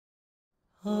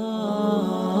അല്ലാഹു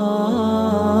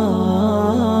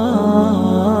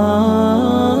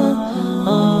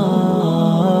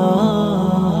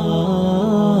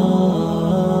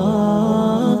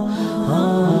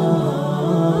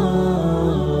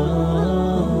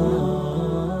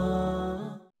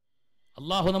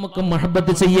നമുക്ക്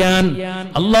മഹബ്ബത്ത് ചെയ്യാൻ,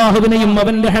 അല്ലാഹുവിനെയും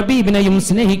അവന്റെ ഹബീബിനെയും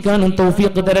സ്നേഹിക്കാനും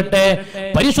തൗഫീഖ് തരട്ടെ.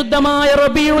 പരിശുദ്ധമായ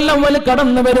റബീഉൽ അവ്വൽ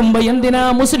കടന്നു വരുമ്പോൾ എന്തിനാ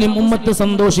മുസ്ലിം ഉമ്മത്ത്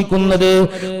സന്തോഷിക്കുന്നത്?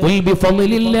 ഖുൽ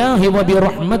ബിഫളില്ലാഹി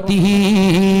വബിറഹ്മതിഹി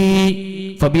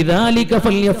ഫബിദാലിക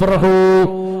ഫൽയഫറഹു.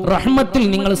 റഹ്മത്തിൽ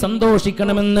നിങ്ങൾ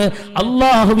സന്തോഷിക്കണമെന്ന്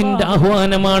അല്ലാഹുവിന്റെ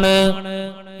ആഹ്വാനമാണ്.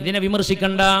 ഇതിനെ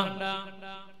വിമർശിക്കണ്ട,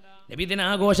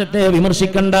 നബിദിനാഘോഷത്തെ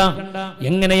വിമർശിക്കണ്ട.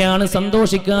 എങ്ങനെയാണ്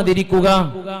സന്തോഷിക്കാതിരിക്കുക?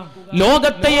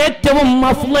 ലോകത്തെ ഏറ്റവും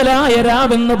അഫ്ളലായ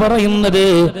രാവെന്ന് പറയുന്നത്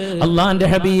അള്ളാന്റെ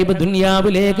ഹബീബ്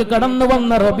ദുനിയാവിലേക്ക് കടന്നു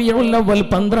വന്ന റബീഉൽ അവ്വൽ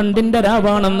 12ന്റെ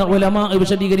രാവാണെന്ന് ഉലമാ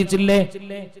വിശദീകരിച്ചില്ലേ?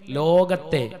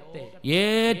 ലോകത്തെ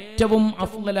ഏറ്റവും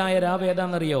അഫ്ളലായ രാവ്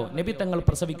ഏതാണെന്നറിയോ? നബി തങ്ങൾ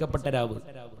പ്രസവിക്കപ്പെട്ട രാവ്.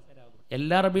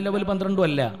 എല്ലാ റബീഉൽ അവ്വൽ 12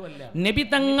 അല്ല, നബി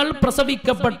തങ്ങൾ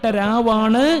പ്രസവിക്കപ്പെട്ട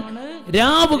രാവാണ്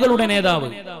രാവുകളുടെ നേതാവ്.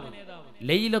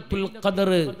 ലൈലത്തുൽ ഖദർ,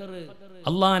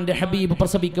 അള്ളാന്റെ ഹബീബ്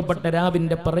പ്രസവിക്കപ്പെട്ട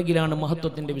രാവിന്റെ പിറകിലാണ്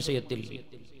മഹത്വത്തിന്റെ വിഷയത്തിൽ.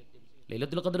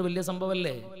 ലൈലത്തുൽ ഖദർ വലിയ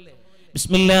സംഭവമല്ലേ?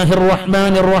 ബിസ്മില്ലാഹിർ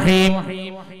റഹ്മാനിർ റഹീം.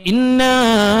 ഇന്നാ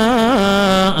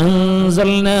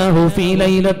അൻസൽനാഹു ഫീ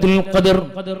ലൈലത്തുൽ ഖദർ.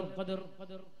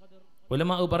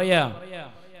 ഉലമാ പറയാ,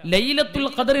 ലൈലത്തുൽ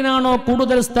ഖദറിനാണോ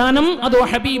കൂടുതൽ സ്ഥാനം, അതോ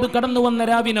ഹബീബ് കടന്നു വന്ന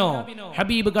രാവിനോ?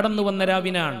 ഹബീബ് കടന്നു വന്ന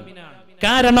രാവിനാണ്.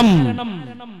 കാരണം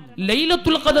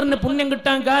ലൈലത്തുൽ ഖദറിന് പുണ്യം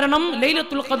കിട്ടാൻ കാരണം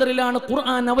ലൈലത്തുൽ ഖദറിലാണ്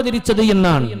ഖുർആൻ അവതരിച്ചത്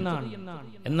എന്നാണ്.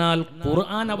 എന്നാൽ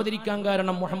ഖുർആൻ അവതരിക്കാൻ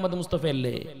കാരണം മുഹമ്മദ് മുസ്തഫ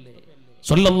അല്ലേ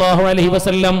സല്ലല്ലാഹു അലൈഹി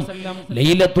വസല്ലം.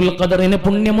 ലൈലത്തുൽ ഖദറിന്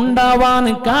പുണ്യമുണ്ടാവാൻ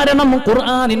കാരണം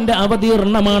ഖുർആനിന്റെ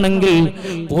അവതീർണമാണെങ്കിൽ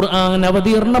ഖുർആൻ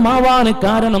അവതീർണമാവാൻ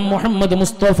കാരണം മുഹമ്മദ്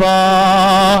മുസ്തഫ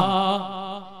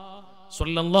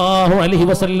സല്ലല്ലാഹു അലൈഹി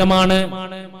വസല്ലമാണ്.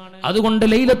 അതുകൊണ്ട്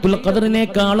ലൈലത്തുൽ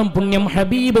ഖദറിനേക്കാളും പുണ്യം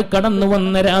ഹബീബ് കടന്നു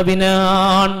വന്ന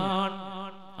രാവിനാണ്.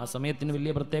 ആ സമയത്തിന്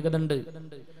വലിയ പ്രത്യേകത ഉണ്ട്,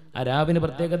 ആ രാവിന്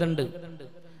പ്രത്യേകത ഉണ്ട്.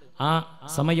 ആ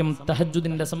സമയം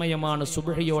തഹജ്ജുദിന്റെ സമയമാണ്,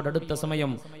 സുബ്ഹിയോടടുത്ത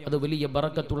സമയം. അത് വലിയ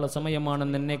ബറക്കത്തുള്ള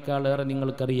സമയമാണെന്ന് എന്നേക്കാളേറെ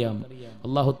നിങ്ങൾക്കറിയാം.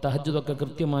 അള്ളാഹു തഹജ്ജുദൊക്കെ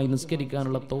കൃത്യമായി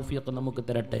നിസ്കരിക്കാനുള്ള തൗഫീഖ് നമുക്ക്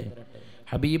തരട്ടെ.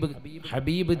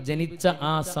 ഹബീബ് ജനിച്ച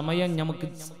ആ സമയം നമുക്ക്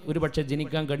ഒരുപക്ഷെ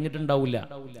ജനിക്കാൻ കഴിഞ്ഞിട്ടുണ്ടാവില്ല.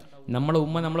 നമ്മളെ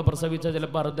ഉമ്മ നമ്മളെ പ്രസവിച്ച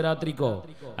ചിലപ്പോൾ അർദ്ധരാത്രിക്കോ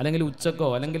അല്ലെങ്കിൽ ഉച്ചക്കോ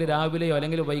അല്ലെങ്കിൽ രാവിലെയോ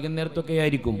അല്ലെങ്കിൽ വൈകുന്നേരത്തൊക്കെ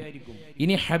ആയിരിക്കും.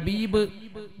 ഇനി ഹബീബ്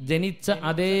ജനിച്ച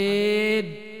അതേ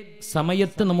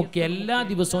സമയത്ത് നമുക്ക് എല്ലാ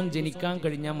ദിവസവും ജനിക്കാൻ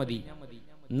കഴിഞ്ഞാൽ മതി,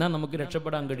 എന്നാ നമുക്ക്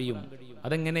രക്ഷപ്പെടാൻ കഴിയും.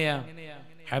 അതെങ്ങനെയാ?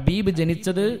 ഹബീബ്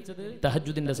ജനിച്ചത്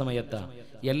തഹജ്ജുദിന്റെ സമയത്താ.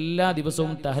 എല്ലാ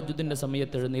ദിവസവും തഹജ്ജുദിന്റെ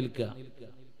സമയത്ത് എഴുന്നേൽക്കുക.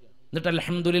 എന്നിട്ട്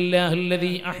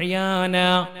അൽഹംദുലില്ലാഹില്ലദീ അഹ്യാനാ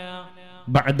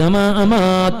ബഅദമാ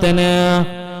അമാതനാ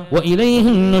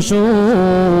വഇലൈഹിൻ നുശൂർ.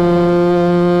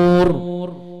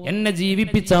 എന്നെ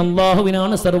ജീവിപ്പിച്ച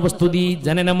അല്ലാഹുവിനാണ് സർവസ്തുതി,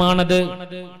 ജനനമാണത്.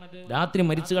 രാത്രി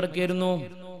മരിച്ചു കിടക്കുകയായിരുന്നു,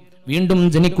 വീണ്ടും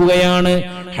ജനിക്കുകയാണ്.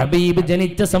 ഹബീബ്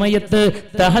ജനിച്ച സമയത്ത്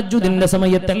തഹജ്ജുദിന്റെ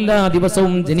സമയത്ത് എല്ലാ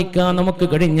ദിവസവും ജനിക്കാൻ നമുക്ക്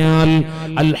കഴിഞ്ഞാൽ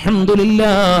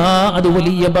അൽഹംദുലില്ലാഹ്, അത്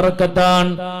വലിയ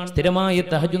ബറക്കത്താണ്. സ്ഥിരമായി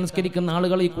തഹജ്ജുദ് നിസ്കരിക്കുന്ന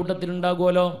ആളുകൾ ഈ കൂട്ടത്തിൽ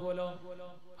ഉണ്ടാകുമല്ലോ,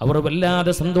 അവർ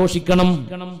വല്ലാതെ സന്തോഷിക്കണം,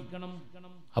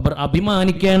 അവർ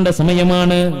അഭിമാനിക്കേണ്ട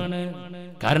സമയമാണ്.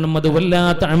 കാരണം അത്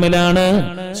വല്ലാത്ത അമലാണ്,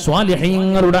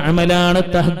 സ്വാലിഹീങ്ങളുടെ അമലാണ്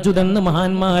തഹജ്ജുദ് എന്ന്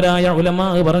മഹാന്മാരായ ഉലമാ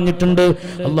പറഞ്ഞിട്ടുണ്ട്.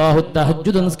 അല്ലാഹു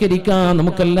തഹജ്ജുദ് നിസ്കരിക്കാൻ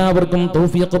നമുക്കെല്ലാവർക്കും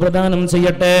തൗഫീഖ് പ്രദാനം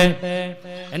ചെയ്യട്ടെ.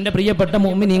 എന്റെ പ്രിയപ്പെട്ട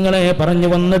മുഅ്മിനീങ്ങളെ, പറഞ്ഞു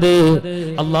വന്നത്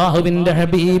അല്ലാഹുവിന്റെ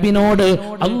ഹബീബിനോട്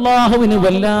അല്ലാഹുവിന്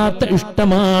വല്ലാത്ത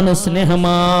ഇഷ്ടമാണ്,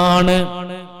 സ്നേഹമാണ്.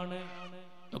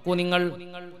 നോക്കൂ നിങ്ങൾ,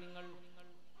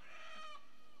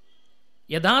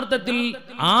 യഥാർത്ഥത്തിൽ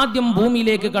ആദ്യം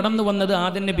ഭൂമിയിലേക്ക് കടന്നു വന്നത്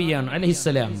ആദം നബിയാണ്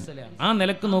അലൈഹിസ്സലാം. ആ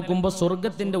നിലക്ക് നോക്കുമ്പോൾ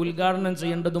സ്വർഗത്തിന്റെ ഉദ്ഘാടനം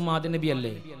ചെയ്യേണ്ടതും ആദം നബി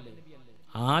അല്ലേ?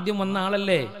 ആദ്യം വന്ന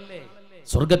ആളല്ലേ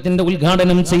സ്വർഗത്തിന്റെ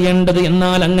ഉദ്ഘാടനം ചെയ്യേണ്ടത്?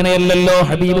 എന്നാൽ അങ്ങനെയല്ലല്ലോ.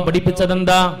 ഹബീബ്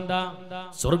പഠിപ്പിച്ചതെന്താ?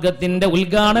 സ്വർഗത്തിന്റെ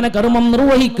ഉദ്ഘാടന കർമ്മം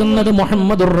നിർവഹിക്കുന്നത്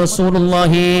മുഹമ്മദുർ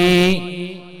റസൂലുള്ളാഹി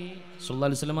സ്വല്ലല്ലാഹു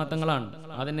അലൈഹി വസല്ലം തങ്ങളാണ്,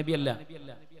 ആദം നബി അല്ല.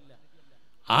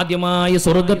 ആദ്യമായി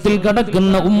സ്വർഗത്തിൽ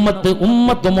കടക്കുന്ന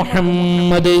ഉമ്മത്ത്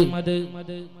മുഹമ്മദ്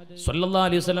സ്വല്ലല്ലാഹു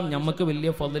അലൈഹി വസല്ലം. നമുക്ക് വലിയ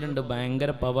ഫضലുണ്ട്,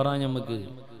 ഭയങ്കര പവറാ നമുക്ക്.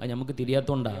 അത് നമുക്ക്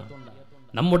തിരിയാത്തോണ്ടാ.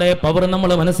 നമ്മുടെ പവർ നമ്മൾ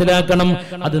മനസ്സിലാക്കണം.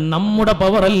 അത് നമ്മുടെ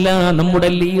പവറല്ല, നമ്മുടെ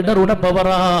ലീഡറുടെ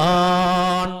പവറാ.